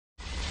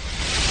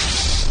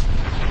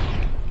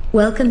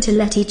Welcome to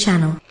Letty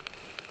channel.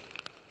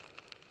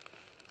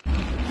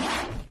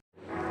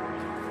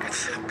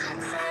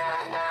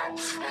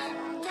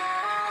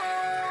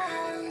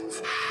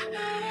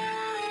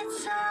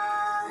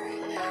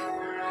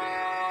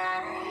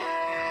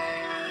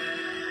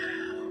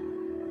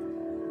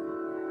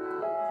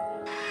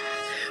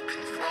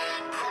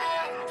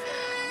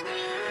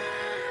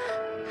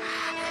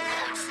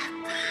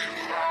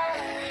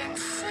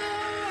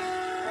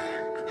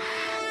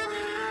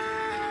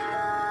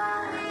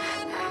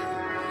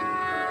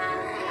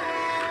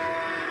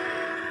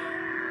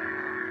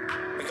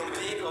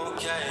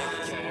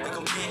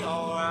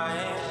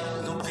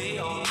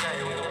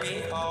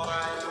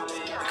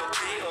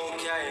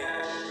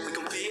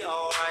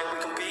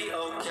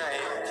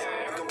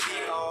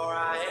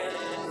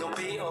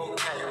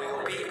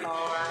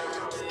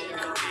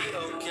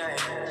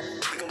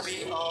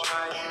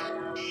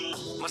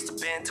 Must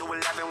have been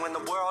 2:11 when the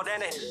world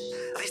ended.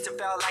 At least it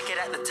felt like it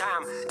at the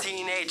time.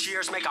 Teenage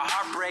years make a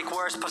heartbreak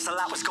worse. Plus a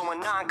lot was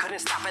going on, couldn't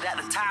stop it at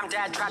the time.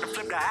 Dad tried to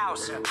flip the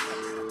house.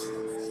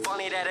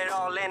 Funny that it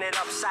all ended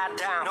upside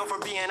down. Known for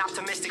being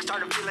optimistic,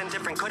 started feeling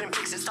different. Couldn't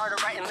fix it,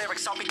 started writing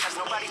lyrics all because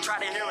nobody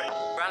tried to hear it.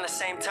 Around the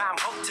same time,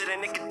 hope to the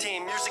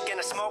nicotine. Music and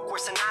the smoke were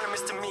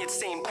synonymous to me, it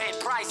seemed. Paid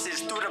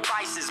prices through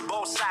devices,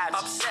 both sides.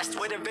 Obsessed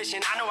with a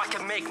vision, I knew I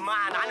could make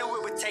mine. I knew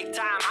it would take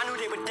time, I knew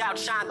they would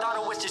outshine.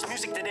 Thought it was just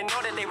music, didn't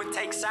know that they would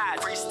take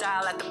sides.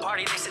 Freestyle at the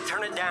party, they said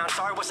turn it down.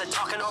 Sorry, was I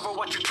talking over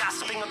what you're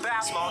gossiping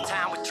about? Small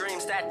town with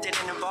dreams that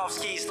didn't involve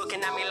skis.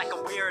 Looking at me like a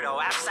weirdo,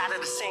 outside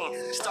of the scene.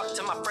 Stuck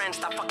to my friends,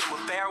 stopped fucking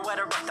with fair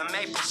weather. But the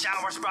maple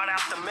showers brought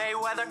out the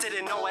Mayweather.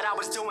 Didn't know what I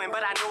was doing,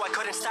 but I knew I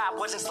couldn't stop.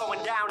 Wasn't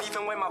slowing down,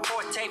 even when my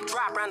fourth tape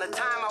dropped. Around the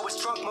time I was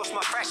drunk most of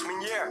my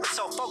freshman year.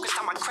 So focused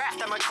on my craft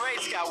that my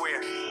grades got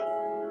weird.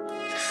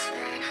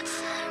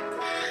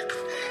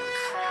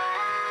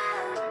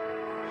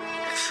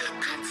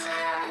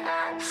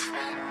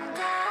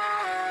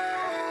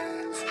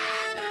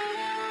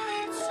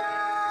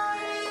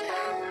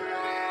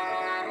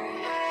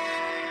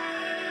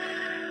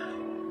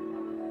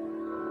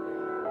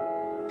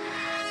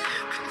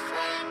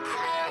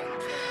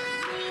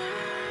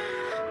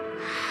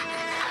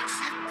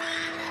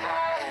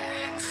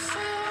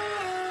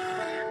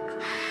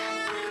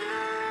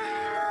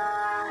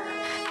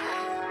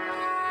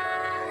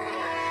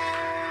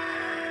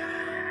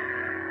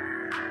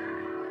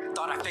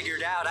 I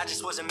figured out I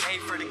just wasn't made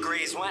for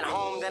degrees. Went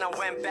home, then I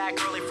went back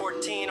early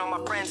 14. All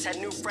my friends had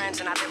new friends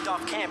and I lived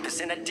off campus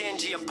in a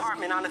dingy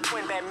apartment on a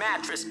twin bed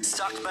mattress.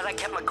 Sucked, but I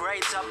kept my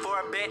grades up for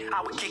a bit.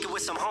 I would kick it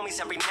with some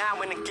homies every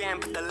now and again,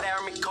 but the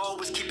Laramie cold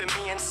was keeping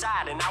me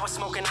inside. And I was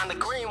smoking on the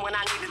green when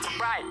I needed to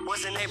write.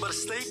 Wasn't able to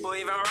sleep or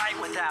even write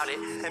without it.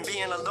 And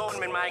being alone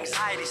made my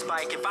anxiety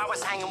spike. If I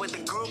was hanging with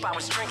the group, I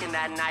was drinking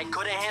that night.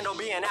 Couldn't handle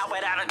being out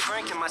without a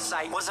drink in my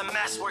sight. Was a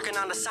mess working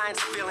on the science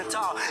of feeling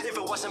tall. If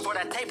it wasn't for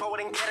that tape, I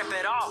wouldn't get up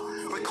at all.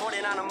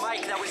 Recording on a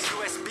mic that was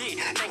USB.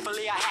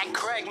 Thankfully I had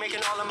Craig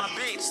making all of my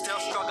beats. Still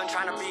struggling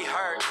trying to be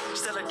heard.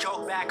 Still a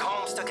joke back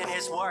home stuck in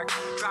his work.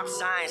 Dropped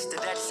science to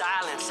dead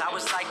silence. I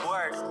was like,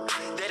 word.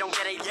 They don't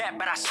get it yet,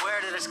 but I swear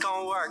that it's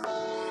gonna work.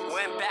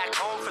 Went back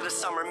home for the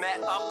summer.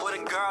 Met up with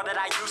a girl that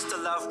I used to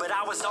love, but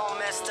I was all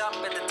messed up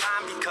at the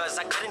time because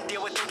I couldn't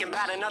deal with thinking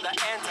about another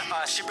end to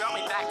us. She brought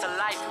me back to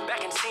life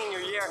back in senior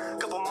year.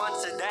 Couple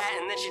months of that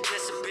and then she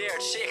disappeared.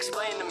 She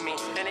explained to me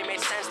and it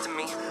made sense to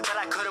me that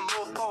I couldn't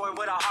move forward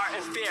with a heart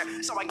and fear.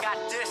 So I got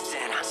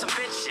distant on some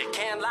bitch shit.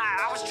 Can't lie,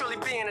 I was truly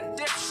being a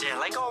dipshit.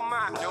 Like oh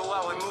my, knew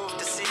I would move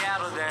to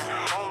Seattle then.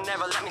 Home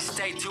never let me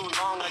stay too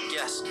long, I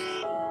guess.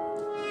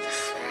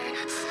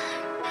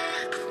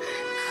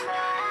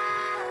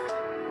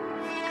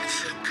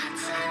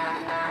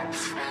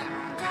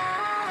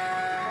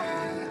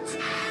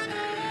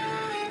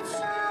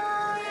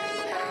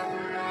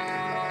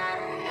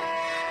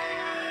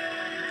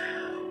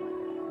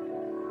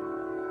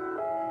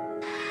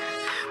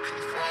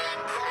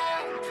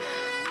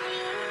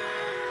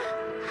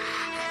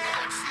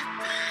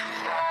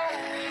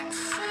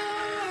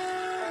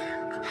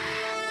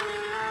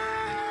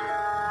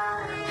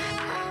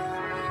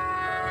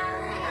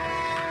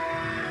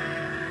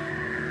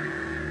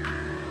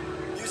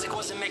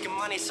 Wasn't making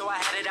money, so I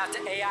headed out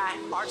to AI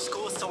art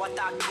school, so I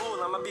thought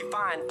cool, I'ma be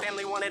fine.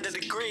 Family wanted a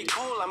degree,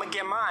 cool, I'ma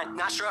get mine.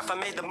 Not sure if I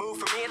made the move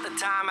for me at the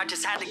time, I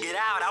just had to get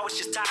out. I was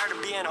just tired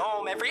of being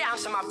home. Every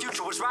ounce of my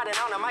future was riding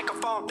on a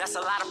microphone. That's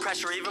a lot of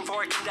pressure, even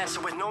for a condenser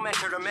with no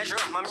mentor to measure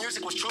up. My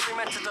music was truly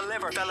meant to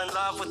deliver. Fell in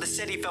love with the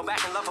city, fell back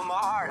in love with my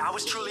art. I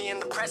was truly in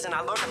the present, I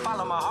learned to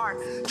follow my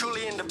heart.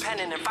 Truly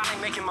independent and finally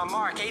making my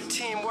mark.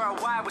 18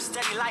 worldwide with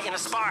steady light and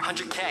a spark.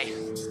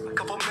 100K, a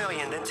couple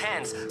million, then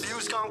tens.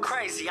 Views gone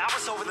crazy, I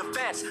was over the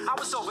fence. I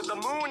was over the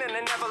moon and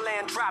the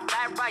Neverland drop.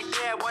 That right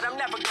there, what I'm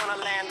never gonna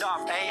land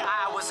off.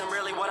 AI wasn't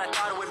really what I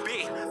thought it would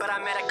be, but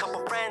I met a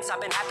couple friends I've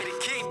been happy to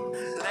keep.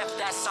 Left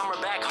that summer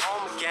back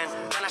home again.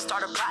 Then I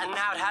started plotting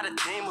out how the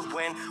team would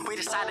win. We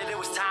decided it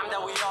was time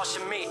that we all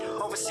should meet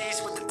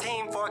overseas with the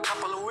team for a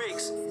couple of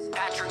weeks.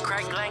 Patrick,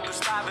 Craig, Glenn,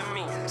 Gustav, and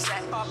me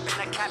set up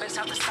in a cabin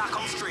south of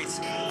Stockholm streets.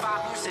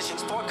 5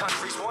 musicians, 4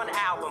 countries, 1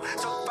 album.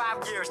 Took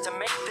 5 years to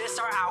make this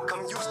our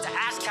outcome. Used to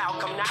ask how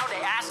come, now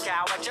they ask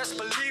how. I just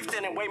believed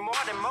in it way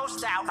more than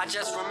most out. I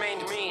just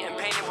remained me and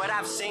painted what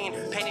I've seen.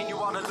 Painting you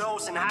all the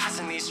lows and highs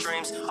in these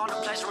dreams. All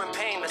the pleasure and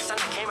pain, the sun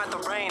that came at the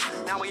rain.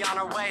 Now we on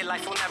our way,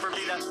 life will never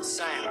be the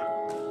same.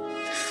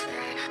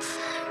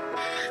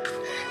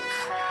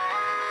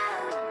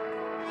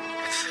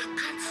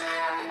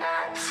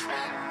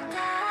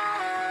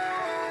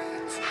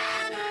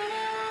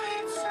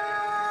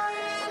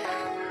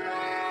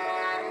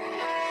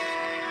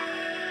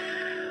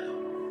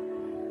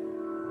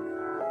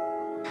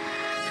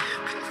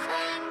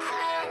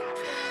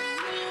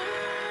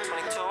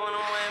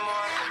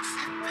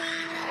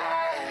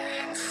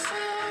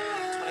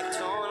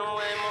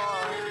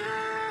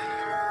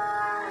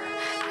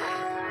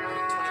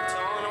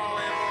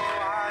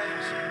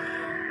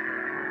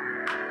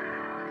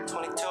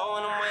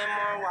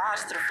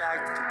 To the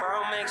fact that the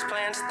world makes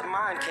plans that the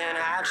mind can't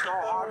hatch. No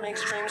heart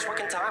makes dreams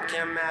working time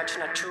can't match.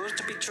 And I choose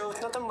to be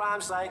truth, nothing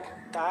rhymes like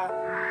that.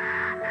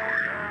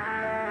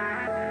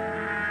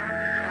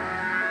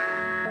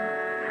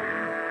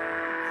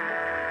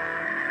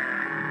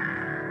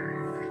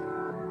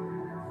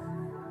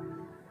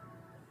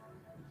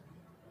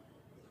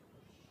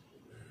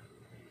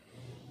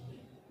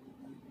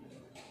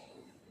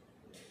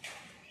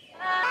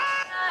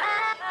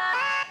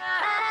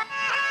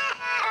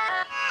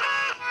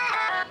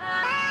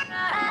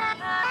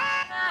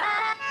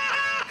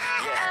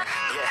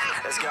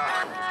 Let's go.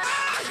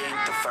 I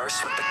ain't the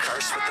first with the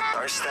curse, with the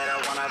thirst that I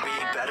wanna be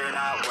better,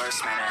 not worse,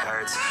 man it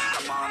hurts.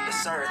 I'm on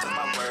this earth with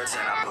my words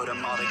and I put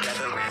them all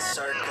together,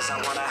 insert, cause I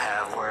wanna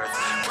have worth.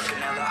 Working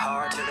hella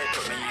hard till they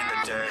put me in the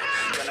dirt.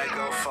 Gonna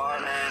go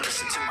far, man,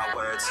 listen to my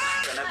words.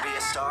 Gonna be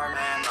a star,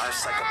 man,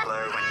 life's like a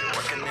blur. When you're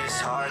working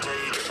this hard till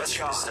you get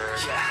registered.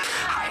 Yeah,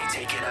 I ain't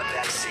taking a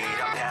backseat,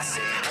 I'm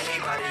past it.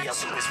 Anybody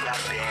else who is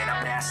rapping,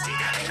 I'm nasty.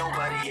 Ain't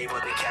nobody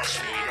able to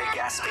catch me, they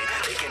gasping.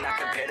 They cannot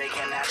compare, they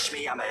can't match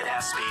me, I'm at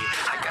half speed.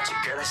 I got your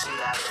girl and she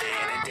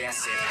laughing and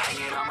dancing,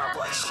 hanging on my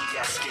butt, she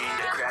asking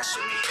to crash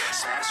with me.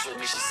 Smash with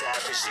me, she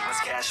savage, she wants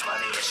cash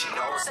money, and she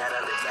knows that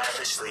I live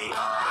lavishly.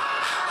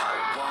 I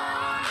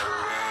wanna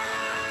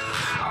live,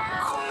 I'm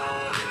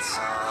cold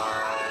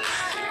inside.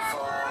 Give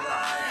all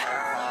I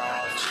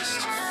have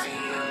just to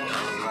feel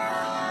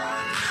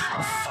alive.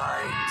 I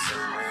fight to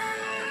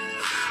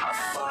live, I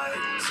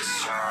fight to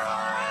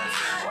strive.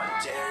 One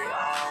day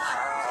I'll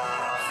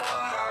have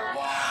what I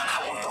want.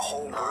 I want the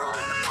whole world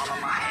in the palm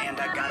of my hand.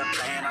 I got a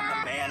plan, I'm the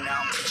man,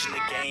 now I'm teaching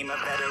the game. A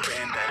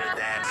veteran, better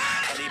than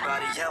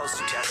anybody else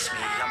who tests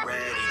me. I'm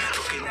ready,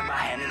 looking at my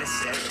hand and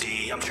it's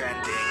empty. I'm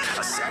trending,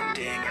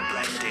 ascending and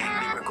blending,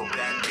 lyrical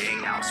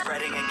bending. Now I'm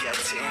spreading and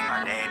getting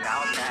my name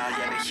out now.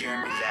 Yeah, they hear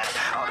me that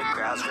all the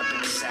crowds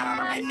repping the sound.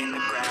 I'm hitting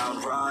the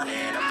ground,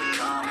 running, up and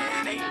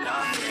coming, ain't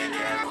nothing.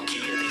 Yeah,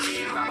 rookie of the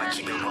year, I'ma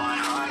keep it 100.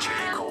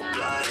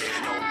 Cold-blooded,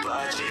 no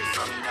budget,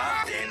 from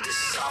nothing to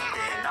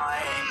something.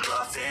 I ain't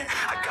bluffing,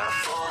 I got a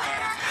full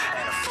hand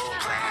and a full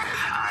plan.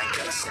 I ain't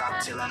gonna stop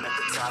till I'm at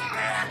the top,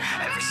 man.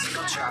 Every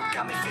single drop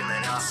got me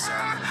feeling awesome.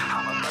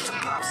 I'm about to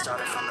pop,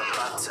 started from the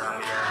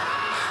bottom,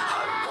 yeah.